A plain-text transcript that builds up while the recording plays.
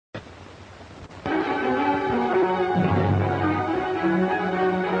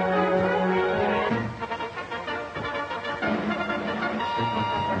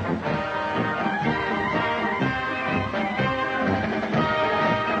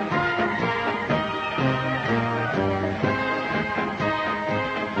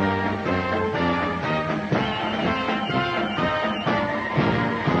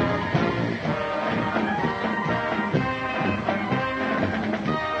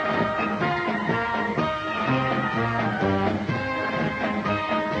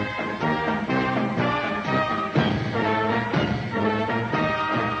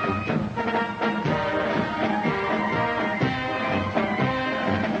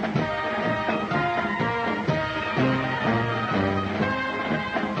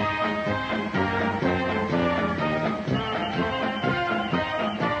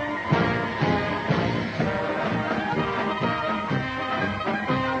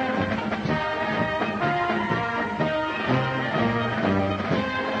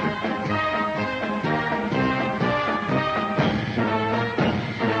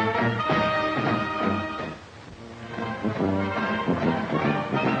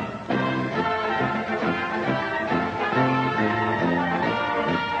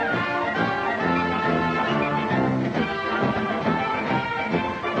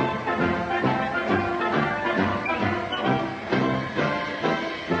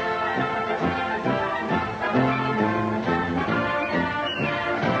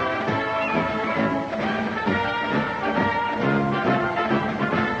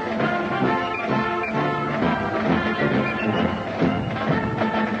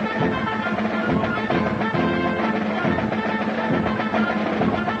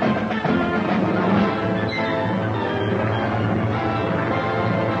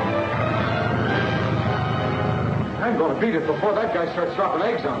beat it before that guy starts dropping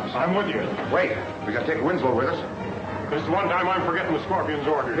eggs on us. I'm with you. Wait, we got to take Winslow with us. This is one time I'm forgetting the Scorpion's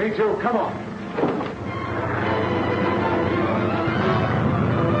orders. Me too. Come on.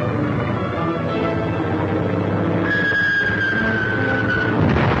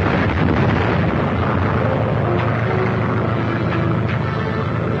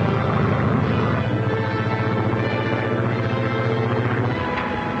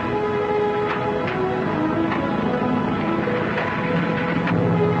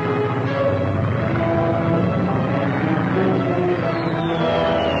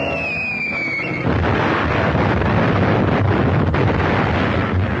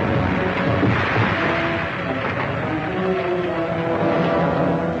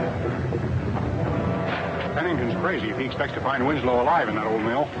 If he expects to find Winslow alive in that old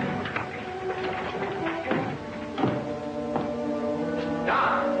mill.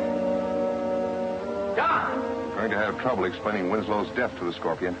 Don! Going to have trouble explaining Winslow's death to the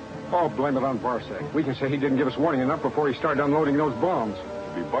Scorpion. Oh, blame it on Barsek. We can say he didn't give us warning enough before he started unloading those bombs.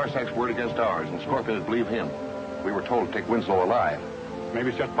 It'd be Barsek's word against ours, and Scorpion would believe him. We were told to take Winslow alive. Maybe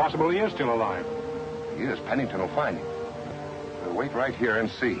it's just possible he is still alive. He is. Pennington will find him. We'll wait right here and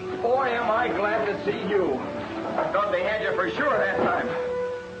see. Boy, am I glad to see you. I thought they had you for sure that time.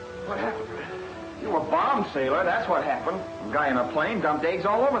 What happened? You were bombed, sailor. That's what happened. A guy in a plane dumped eggs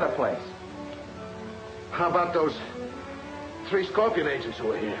all over the place. How about those 3 Scorpion agents who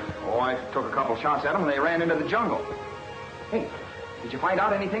were here? Oh, I took a couple shots at them, and they ran into the jungle. Hey, did you find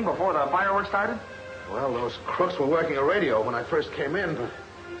out anything before the fireworks started? Well, those crooks were working a radio when I first came in, but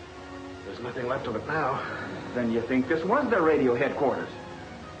there's nothing left of it now. Then you think this was their radio headquarters?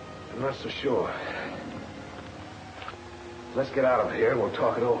 I'm not so sure. Let's get out of here and we'll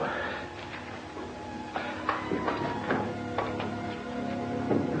talk it over.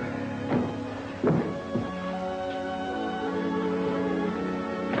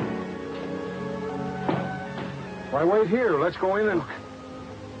 Why wait here? Let's go in and... Look.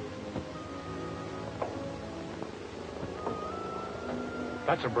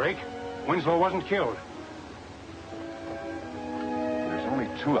 That's a break. Winslow wasn't killed. There's only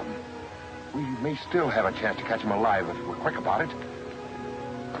 2 of them. We may still have a chance to catch him alive if we're quick about it.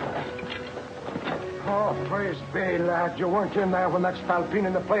 Oh, praise be, lad. You weren't in there when that Spalpeen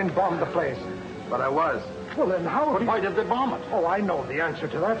in the plane bombed the place. But I was. Well, then how... But why did they bomb it? Oh, I know the answer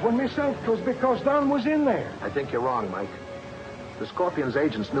to that one myself. It was because Don was in there. I think you're wrong, Mike. The Scorpion's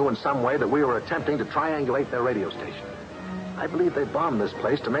agents knew in some way that we were attempting to triangulate their radio station. I believe they bombed this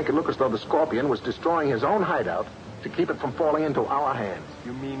place to make it look as though the Scorpion was destroying his own hideout to keep it from falling into our hands.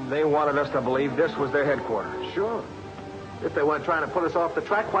 You mean they wanted us to believe this was their headquarters? Sure. If they weren't trying to put us off the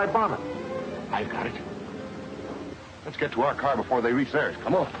track, why bomb it? I've got it. Let's get to our car before they reach theirs.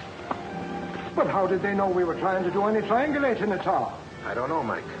 Come on. But how did they know we were trying to do any triangulating at all? I don't know,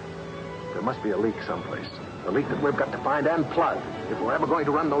 Mike. There must be a leak someplace. A leak that we've got to find and plug if we're ever going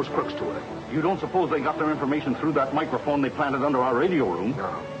to run those crooks to it. You don't suppose they got their information through that microphone they planted under our radio room?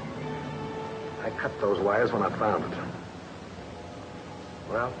 No. I cut those wires when I found it.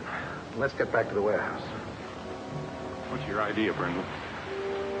 Well, let's get back to the warehouse. What's your idea, Brindle?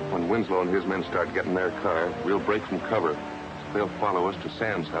 When Winslow and his men start getting their car, we'll break from cover. They'll follow us to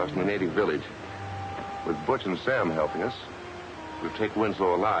Sam's house in the native village. With Butch and Sam helping us, we'll take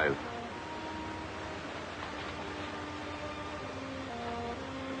Winslow alive.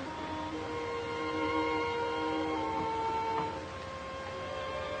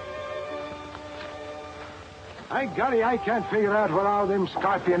 By golly, I can't figure out where all them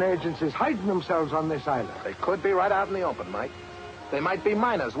Scorpion agents is hiding themselves on this island. They could be right out in the open, Mike. They might be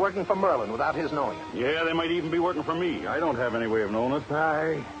miners working for Merlin without his knowing it. Yeah, they might even be working for me. I don't have any way of knowing it.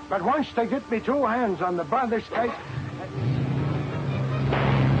 Aye. But once they get me 2 hands on the brother's case...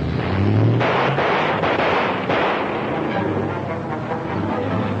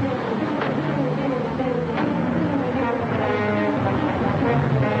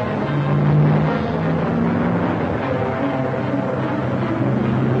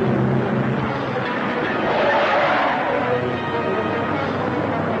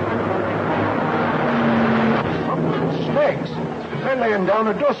 down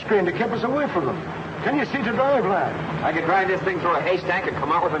a dust screen to keep us away from them. Can you see to drive, lad? I could drive this thing through a haystack and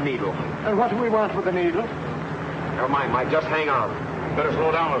come out with a needle. And what do we want with the needle? Never mind, Mike. Just hang on. Better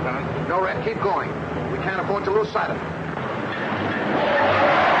slow down, Lieutenant. No, Red, keep going. We can't afford to lose sight of it.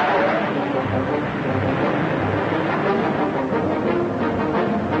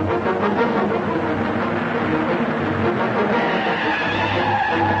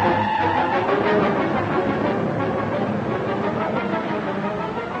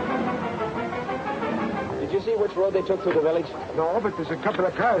 Which road they took through the village? No, but there's a couple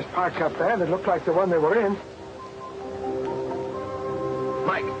of cars parked up there that look like the one they were in.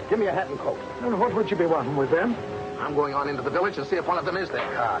 Mike, give me a hat and coat. And what would you be wanting with them? I'm going on into the village and see if one of them is their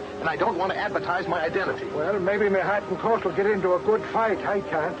car. And I don't want to advertise my identity. Well, maybe my hat and coat will get into a good fight. I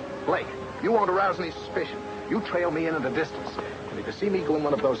can't. Blake, you won't arouse any suspicion. You trail me in at a distance. And if you see me go in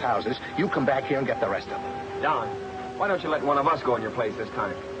one of those houses, you come back here and get the rest of them. Don, why don't you let one of us go in your place this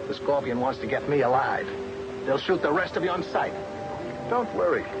time? The Scorpion wants to get me alive. They'll shoot the rest of you on sight. Don't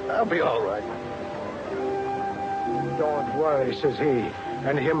worry. I'll be all right. Don't worry, says he.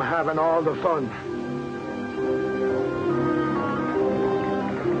 And him having all the fun.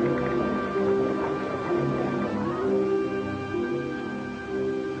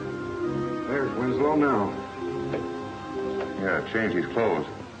 There's Winslow now. Yeah, changed his clothes.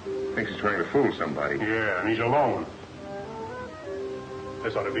 Thinks he's trying to fool somebody. Yeah, and he's alone.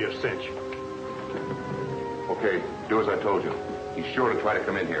 This ought to be a cinch. Okay, do as I told you. He's sure to try to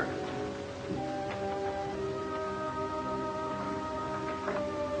come in here.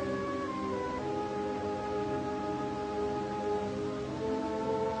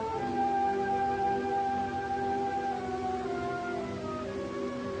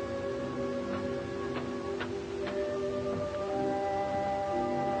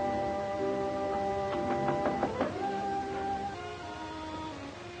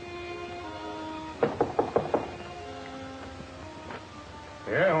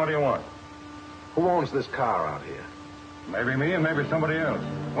 Yeah, what do you want? Who owns this car out here? Maybe me and maybe somebody else.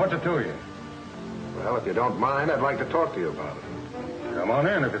 What's it to you? Well, if you don't mind, I'd like to talk to you about it. Come on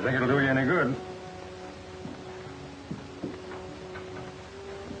in if you think it'll do you any good.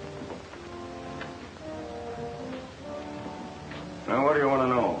 Now, what do you want to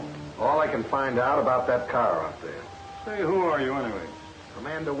know? All I can find out about that car out there. Say, who are you anyway?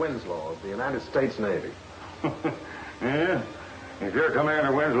 Commander Winslow of the United States Navy. Yeah? If you're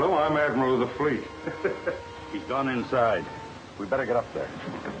Commander Winslow, I'm Admiral of the Fleet. He's gone inside. We better get up there.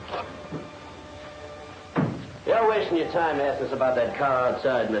 You're wasting your time asking us about that car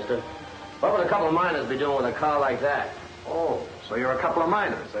outside, mister. What would a couple of miners be doing with a car like that? Oh, so you're a couple of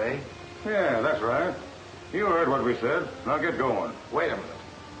miners, eh? Yeah, that's right. You heard what we said. Now get going. Wait a minute.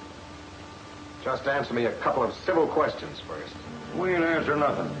 Just answer me a couple of civil questions first. We ain't answer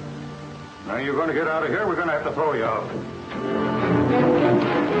nothing. Now you're going to get out of here, we're going to have to throw you out. You're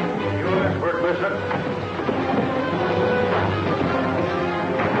an expert, mister.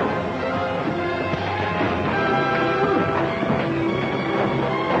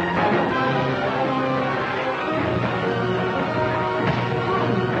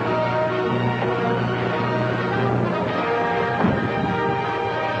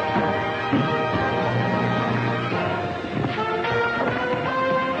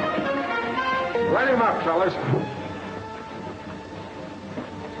 Let him up, fellas.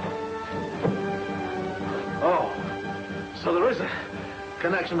 Oh, so there is a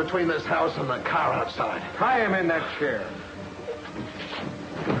connection between this house and the car outside. Tie him in that chair.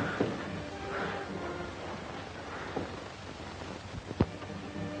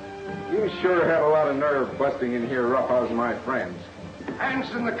 You sure have a lot of nerve busting in here roughhousing my friends. Hands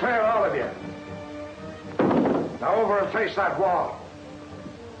in the clear, all of you. Now over and face that wall.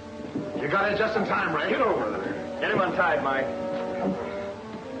 You got it just in time, Ray. Get over there. Get him untied, Mike.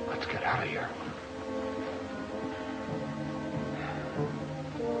 Let's get out of here.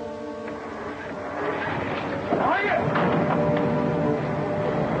 Are you?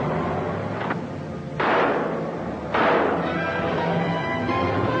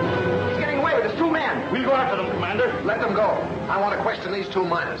 He's getting away with his two men. We'll go after them, Commander. Let them go. I want to question these two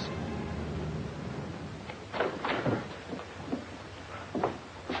miners.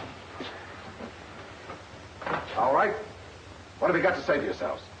 All right. What have you got to say for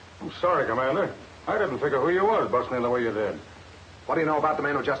yourselves? I'm sorry, Commander. I didn't figure who you was busting in the way you did. What do you know about the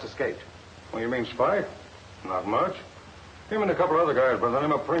man who just escaped? Well, you mean Spike? Not much. Him and a couple other guys by the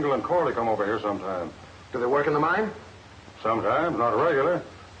name of Pringle and Corley come over here sometime. Do they work in the mine? Sometimes, not regular.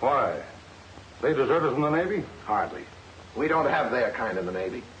 Why? They deserters in the Navy? Hardly. We don't have their kind in the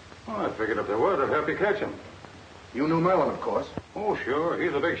Navy. Well, I figured if they would, I'd help you catch him. You knew Merlin, of course. Oh, sure.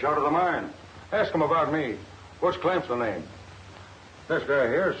 He's the big shot of the mine. Ask him about me. What's Clamp's name? This guy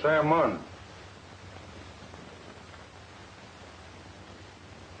here is Sam Munn.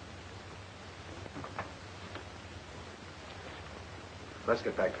 Let's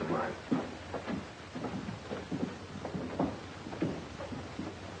get back to the mine.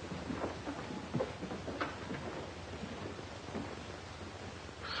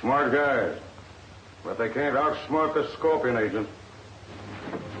 Smart guys. But they can't outsmart the Scorpion agent.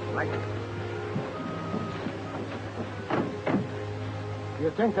 Like it.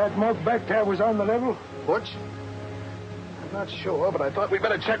 You think that mug back there was on the level? Butch? I'm not sure, but I thought we'd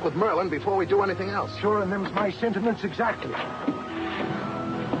better check with Merlin before we do anything else. Sure, and them's my sentiments exactly.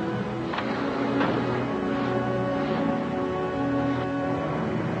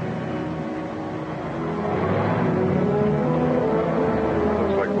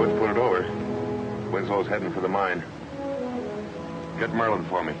 Winslow's heading for the mine. Get Merlin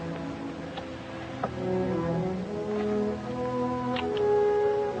for me.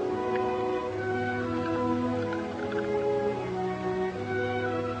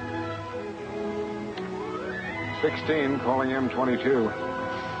 "16 calling M22.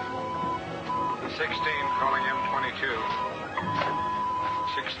 16 calling M22.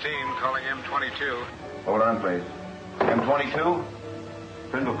 16 calling M22. Hold on, please. M22?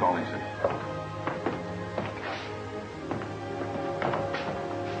 Prindle calling, sir.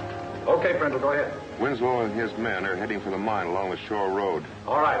 Okay, Prindle, go ahead. Winslow and his men are heading for the mine along the shore road.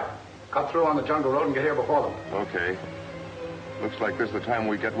 All right. Cut through on the jungle road and get here before them. Okay. Looks like this is the time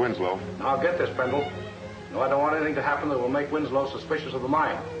we get Winslow. Now get this, Prindle. No, I don't want anything to happen that will make Winslow suspicious of the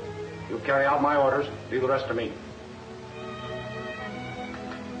mine. You carry out my orders. Leave the rest to me.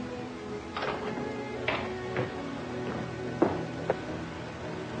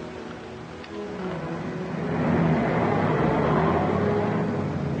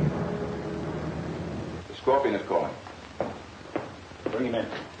 Scorpion is calling. Bring him in.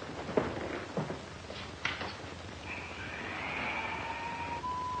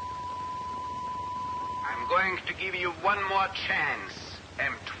 I'm going to give you one more chance,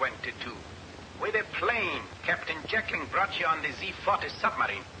 M22. With a plane Captain Jeckling brought you on the Z-40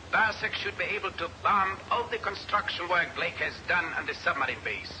 submarine, Barsek should be able to bomb all the construction work Blake has done on the submarine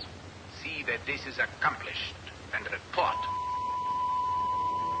base. See that this is accomplished and report.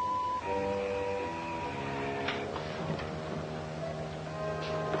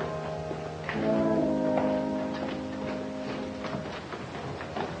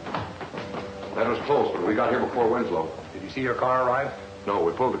 That was close, but we got here before Winslow. Did you see your car arrive? No,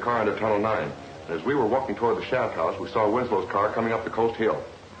 we pulled the car into Tunnel 9. And as we were walking toward the shaft house, we saw Winslow's car coming up the coast hill.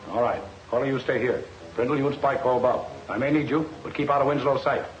 All right. Carly, you stay here. Prindle, you and Spike go above. I may need you, but keep out of Winslow's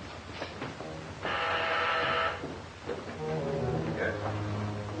sight. Yes.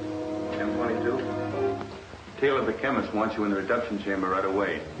 M22? Taylor, the chemist, wants you in the reduction chamber right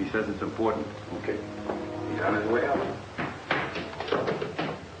away. He says it's important. Okay. He's on his way up.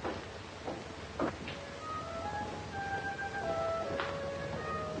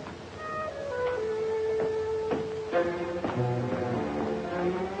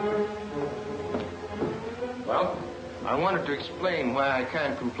 Well, I wanted to explain why I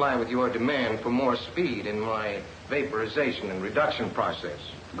can't comply with your demand for more speed in my vaporization and reduction process.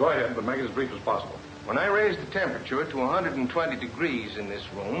 Go ahead, but make it as brief as possible. When I raise the temperature to 120 degrees in this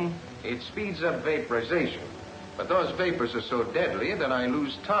room, it speeds up vaporization. But those vapors are so deadly that I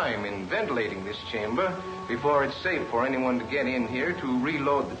lose time in ventilating this chamber before it's safe for anyone to get in here to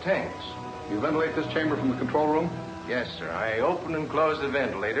reload the tanks. You ventilate this chamber from the control room? Yes, sir. I open and close the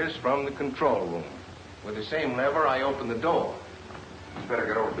ventilators from the control room. With the same lever, I open the door. You'd better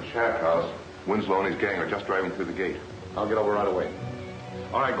get over to the shaft house. Winslow and his gang are just driving through the gate. I'll get over right away.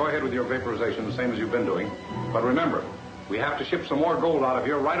 All right, go ahead with your vaporization, the same as you've been doing. But remember, we have to ship some more gold out of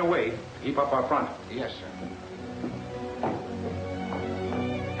here right away to keep up our front. Yes, sir.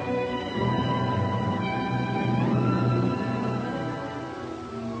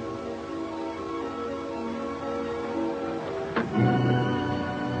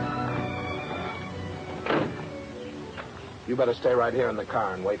 You better stay right here in the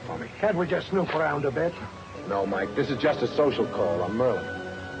car and wait for me. Can't we just snoop around a bit? No, Mike, this is just a social call. I'm Merlin.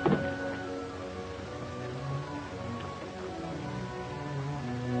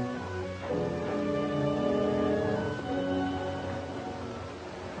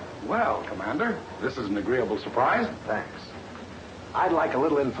 Well, Commander, this is an agreeable surprise. Thanks. I'd like a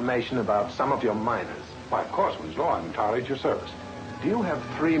little information about some of your miners. Why, of course, Winslow. I'm entirely at your service. Do you have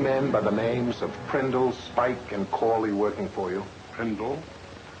 3 men by the names of Prindle, Spike, and Corley working for you? Prindle,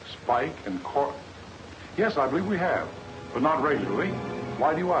 Spike, and Yes, I believe we have, but not regularly.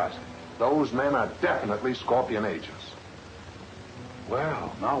 Why do you ask? Those men are definitely Scorpion agents.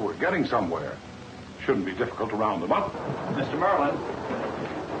 Well, now we're getting somewhere. Shouldn't be difficult to round them up. Mr. Merlin,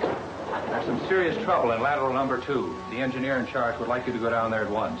 there's some serious trouble in lateral number 2. The engineer in charge would like you to go down there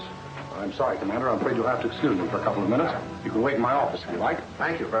at once. I'm sorry, Commander. I'm afraid you'll have to excuse me for a couple of minutes. You can wait in my office if you like.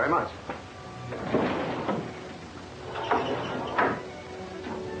 Thank you very much.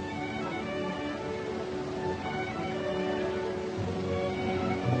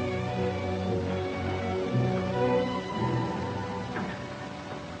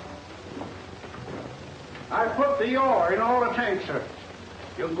 I put the ore in all the tanks, sir.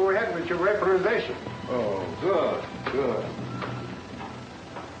 You can go ahead with your vaporization. Oh, good, good.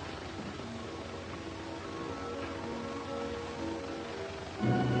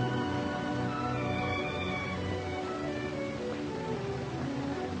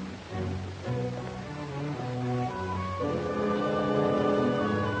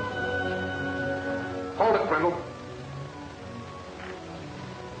 Hold it, Brindle.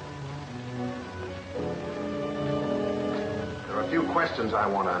 There are a few questions I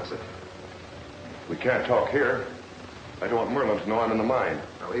want answered. We can't talk here. I don't want Merlin to know I'm in the mine.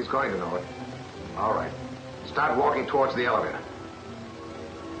 Well, he's going to know it. All right. Start walking towards the elevator.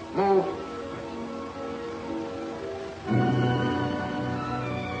 Move.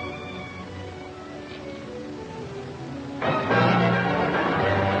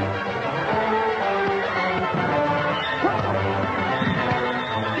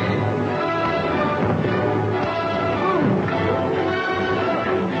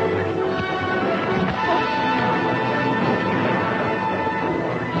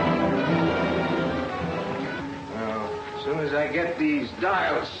 As I get these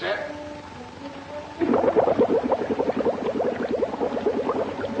dials set.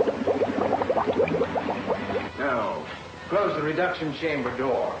 Now, close the reduction chamber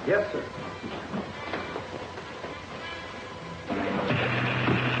door. Yes, sir.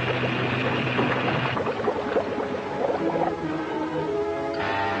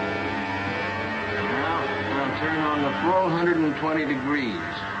 Now turn on the full 120 degrees.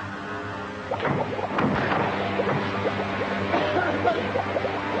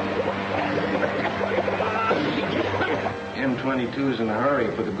 M22's in a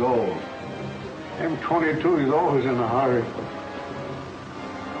hurry for the gold. M22 is always in a hurry.